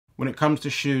when it comes to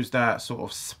shoes that sort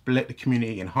of split the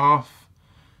community in half,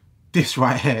 this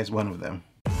right here is one of them.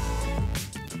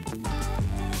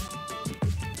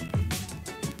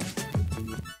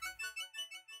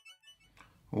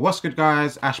 What's good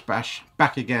guys, Ash Bash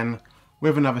back again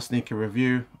with another sneaker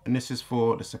review, and this is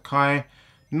for the Sacai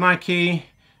Nike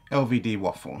LDV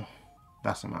Waffle.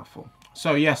 That's a mouthful.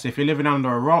 So yes, if you're living under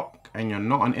a rock and you're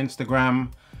not on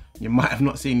Instagram, you might have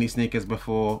not seen these sneakers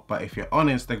before, but if you're on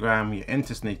Instagram, you're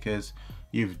into sneakers,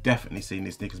 you've definitely seen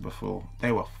these sneakers before.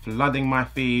 They were flooding my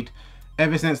feed.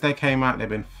 Ever since they came out, they've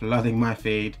been flooding my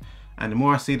feed, and the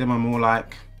more I see them, I'm more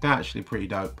like, they're actually pretty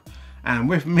dope. And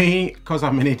with me, because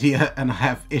I'm an idiot and I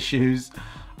have issues,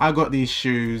 I got these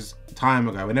shoes time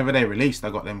ago. Whenever they released, I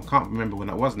got them. Can't remember when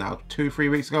it was now, 2-3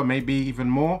 weeks ago, maybe even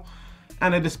more.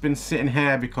 And they've just been sitting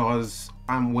here because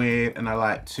I'm weird and I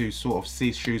like to sort of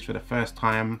see shoes for the first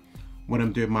time when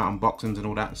I'm doing my unboxings and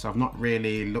all that. So I've not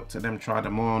really looked at them, tried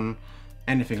them on,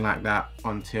 anything like that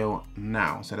until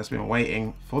now. So that's been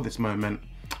waiting for this moment,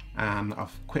 and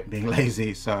I've quit being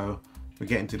lazy. So we're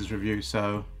getting to this review,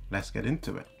 so let's get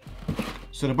into it.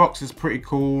 So the box is pretty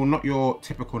cool, not your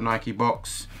typical Nike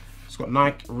box. It's got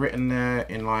Nike written there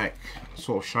in like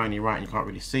sort of shiny white, and you can't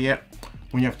really see it.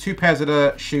 When you have two pairs of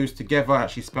the shoes together, it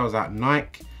actually spells out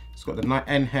Nike. It's got the Nike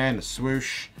N here and the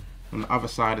swoosh. On the other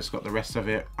side, it's got the rest of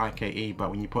it, IKE, but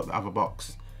when you put the other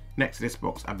box next to this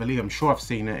box, I'm sure I've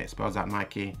seen it, it spells out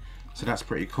Nike. So that's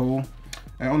pretty cool.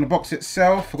 On the box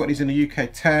itself, I've got these in the UK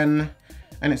 10,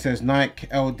 and it says Nike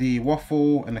LD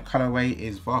Waffle, and the colorway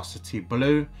is Varsity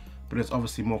Blue, but there's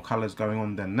obviously more colors going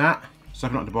on than that. So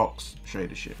open up the box, show you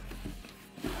the shoe.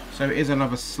 So it is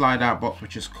another slide out box,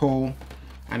 which is cool,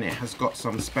 and it has got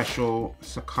some special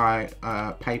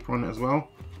Sacai paper on it as well.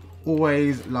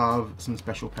 Always love some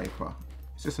special paper.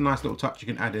 It's just a nice little touch you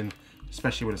can add in,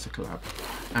 especially when it's a collab.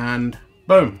 And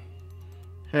boom,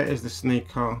 here is the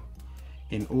sneaker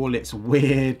in all its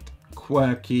weird,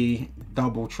 quirky,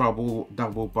 double trouble,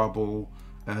 double bubble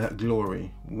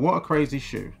glory. What a crazy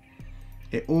shoe.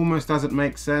 It almost doesn't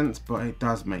make sense, but it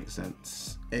does make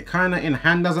sense. It kind of in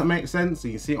hand doesn't make sense. So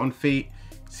you see it on feet,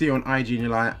 see it on IG, and you're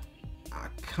like, I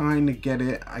kind of get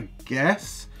it, I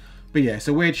guess. But yeah, it's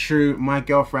a weird shoe. My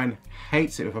girlfriend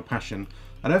hates it with a passion.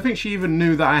 I don't think she even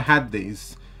knew that I had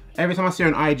these. Every time I see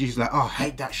her on IG, she's like, oh, I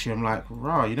hate that shoe. I'm like,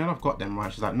 rah, you know I've got them,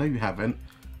 right? She's like, no, you haven't.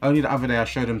 Only the other day I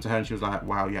showed them to her and she was like,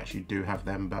 wow, you actually do have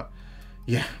them. But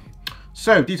yeah.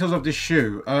 So, details of this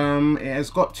shoe. It has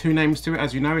got two names to it,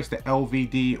 as you know. It's the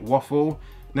LDV Waffle.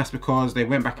 And that's because they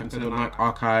went back into the Nike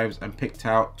archives and picked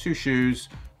out two shoes.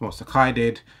 Well, Sacai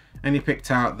did. And he picked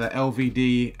out the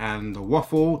LDV and the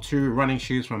Waffle, two running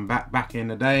shoes from back in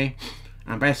the day,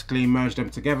 and basically merged them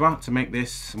together to make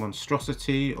this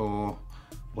monstrosity, or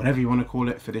whatever you want to call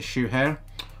it, for this shoe here.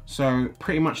 So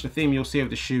pretty much the theme you'll see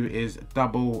of the shoe is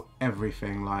double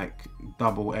everything, like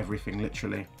double everything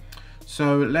literally.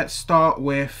 So let's start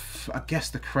with, I guess,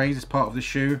 the craziest part of the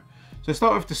shoe. So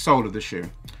start with the sole of the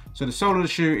shoe. So the sole of the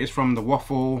shoe is from the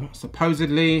Waffle.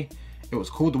 Supposedly it was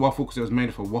called the Waffle because it was made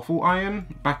of a waffle iron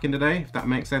back in the day, if that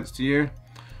makes sense to you.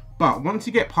 But once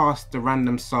you get past the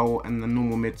random sole and the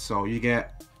normal midsole, you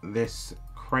get this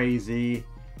crazy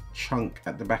chunk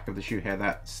at the back of the shoe here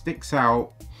that sticks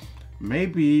out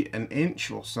maybe an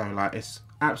inch or so. Like, it's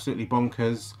absolutely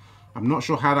bonkers. I'm not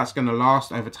sure how that's going to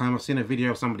last over time. I've seen a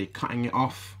video of somebody cutting it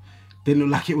off. Didn't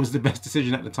look like it was the best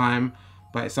decision at the time,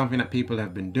 but it's something that people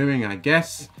have been doing, I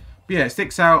guess. But yeah, it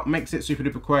sticks out, makes it super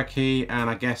duper quirky, and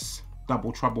I guess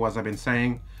double trouble, as I've been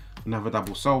saying. Another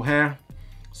double sole here.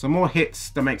 Some more hits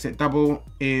that makes it double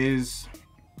is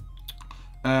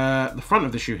the front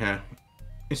of the shoe here.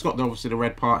 It's got obviously the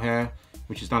red part here,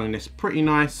 which is done in this pretty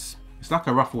nice, it's like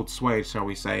a ruffled suede, shall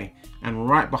we say. And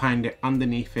right behind it,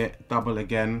 underneath it, double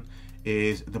again,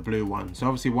 is the blue one. So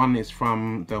obviously one is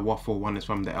from the Waffle, one is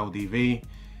from the LDV.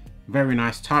 Very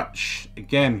nice touch.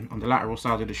 Again, on the lateral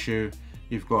side of the shoe,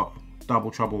 you've got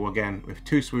double trouble again with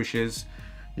two swooshes.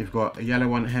 You've got a yellow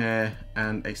one here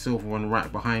and a silver one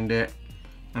right behind it.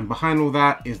 And behind all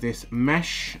that is this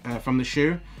mesh from the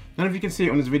shoe. I don't know if you can see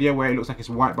it on this video where it looks like it's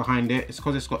white behind it. It's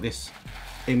because it's got this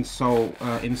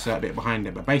insole insert bit behind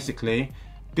it. But basically,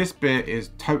 this bit is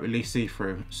totally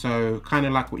see-through. So kind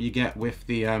of like what you get with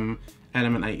the Element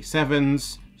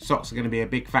 87s. Socks are going to be a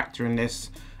big factor in this.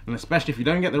 And especially if you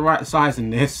don't get the right size in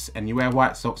this and you wear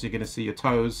white socks, you're going to see your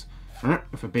toes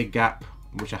with a big gap,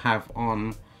 which I have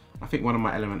on, I think, one of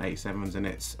my Element 87s, and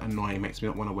it's annoying, makes me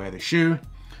not want to wear the shoe.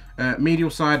 Medial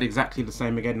side, exactly the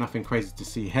same again, nothing crazy to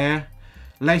see here.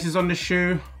 Laces on the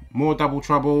shoe, more double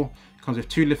trouble. Comes with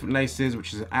two different laces,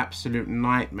 which is an absolute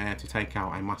nightmare to take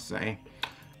out, I must say.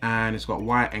 and it's got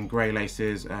white and grey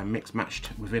laces mixed matched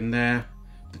within there.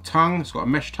 The tongue, it's got a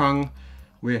mesh tongue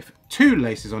with two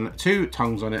laces on it, two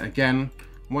tongues on it again.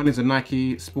 One is a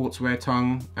Nike sportswear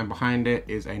tongue, and behind it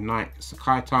is a Nike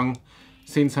Sacai tongue.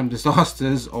 Seen some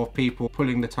disasters of people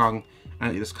pulling the tongue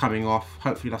and it's coming off.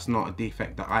 Hopefully that's not a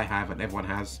defect that I have and everyone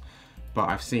has, but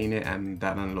I've seen it and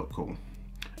that doesn't look cool.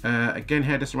 Again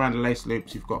here, just around the lace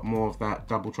loops, you've got more of that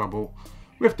double trouble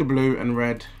with the blue and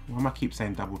red. Why am I keep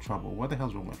saying double trouble? What the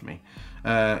hell's wrong with me?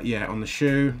 Yeah, on the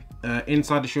shoe,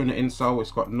 inside the shoe and the insole,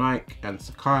 it's got Nike and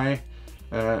Sacai.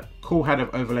 Cool how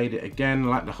they've overlaid it again,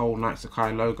 like the whole Nike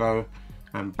Sacai logo.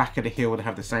 And back of the heel, they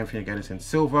have the same thing again. It's in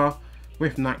silver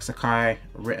with Nike Sacai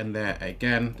written there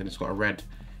again. Then it's got a red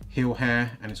heel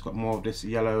hair and it's got more of this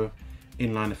yellow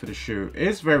inliner for the shoe.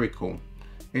 It's very cool.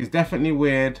 It's definitely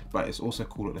weird, but it's also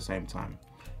cool at the same time.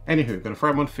 Anywho, gonna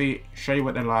throw them on feet, show you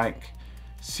what they're like,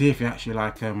 see if you actually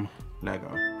like them. Let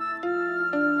go.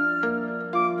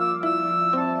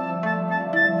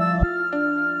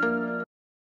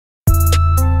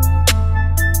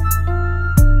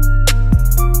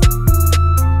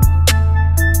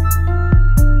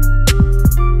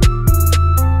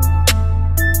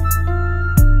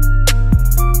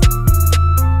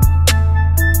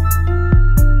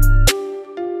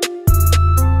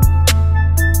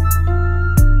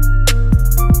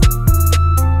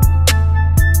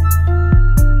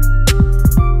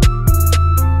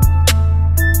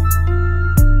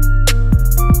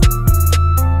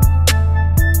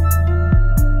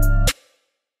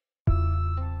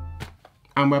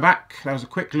 And we're back. That was a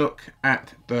quick look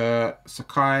at the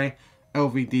Sacai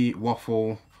LDV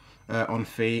Waffle on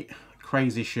feet.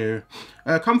 Crazy shoe.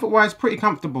 Comfort wise, pretty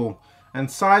comfortable.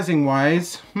 And sizing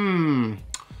wise,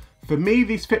 for me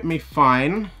these fit me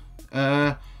fine.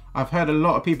 I've heard a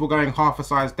lot of people going half a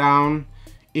size down.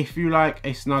 If you like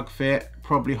a snug fit,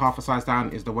 probably half a size down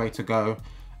is the way to go.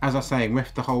 As I was saying,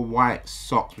 with the whole white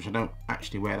socks, which I don't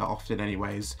actually wear that often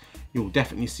anyways, you'll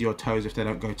definitely see your toes if they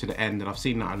don't go to the end, and I've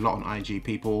seen that a lot on IG.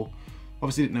 People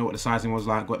obviously didn't know what the sizing was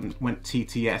like, went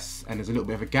TTS, and there's a little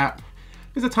bit of a gap.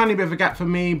 There's a tiny bit of a gap for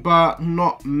me, but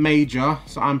not major,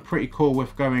 so I'm pretty cool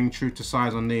with going true to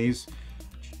size on these.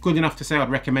 Good enough to say I'd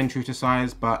recommend true to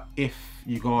size, but if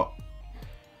you got,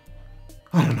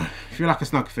 I don't know, if you like a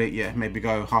snug fit, yeah, maybe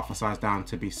go half a size down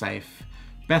to be safe.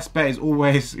 Best bet is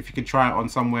always, if you can try it on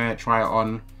somewhere, try it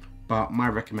on, but my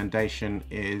recommendation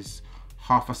is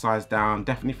half a size down.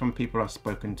 Definitely from people I've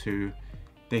spoken to,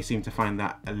 they seem to find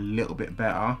that a little bit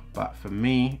better, but for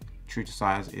me, true to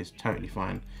size is totally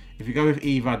fine. If you go with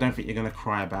either, I don't think you're gonna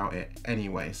cry about it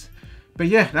anyways. But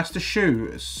yeah, that's the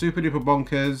shoe. Super duper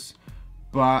bonkers,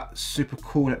 but super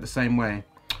cool at the same way.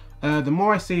 The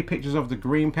more I see pictures of the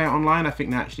green pair online, I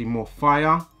think they're actually more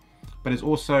fire. But there's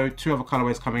also two other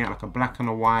colorways coming out, like a black and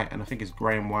a white, and I think it's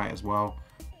grey and white as well.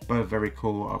 Both very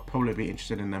cool. I'll probably be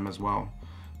interested in them as well.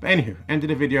 But anywho, end of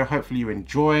the video. Hopefully you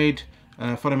enjoyed.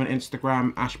 Follow me on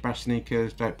Instagram,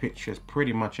 @ashbashsneakers. Dope pictures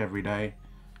pretty much every day.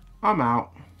 I'm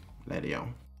out. Later, yo.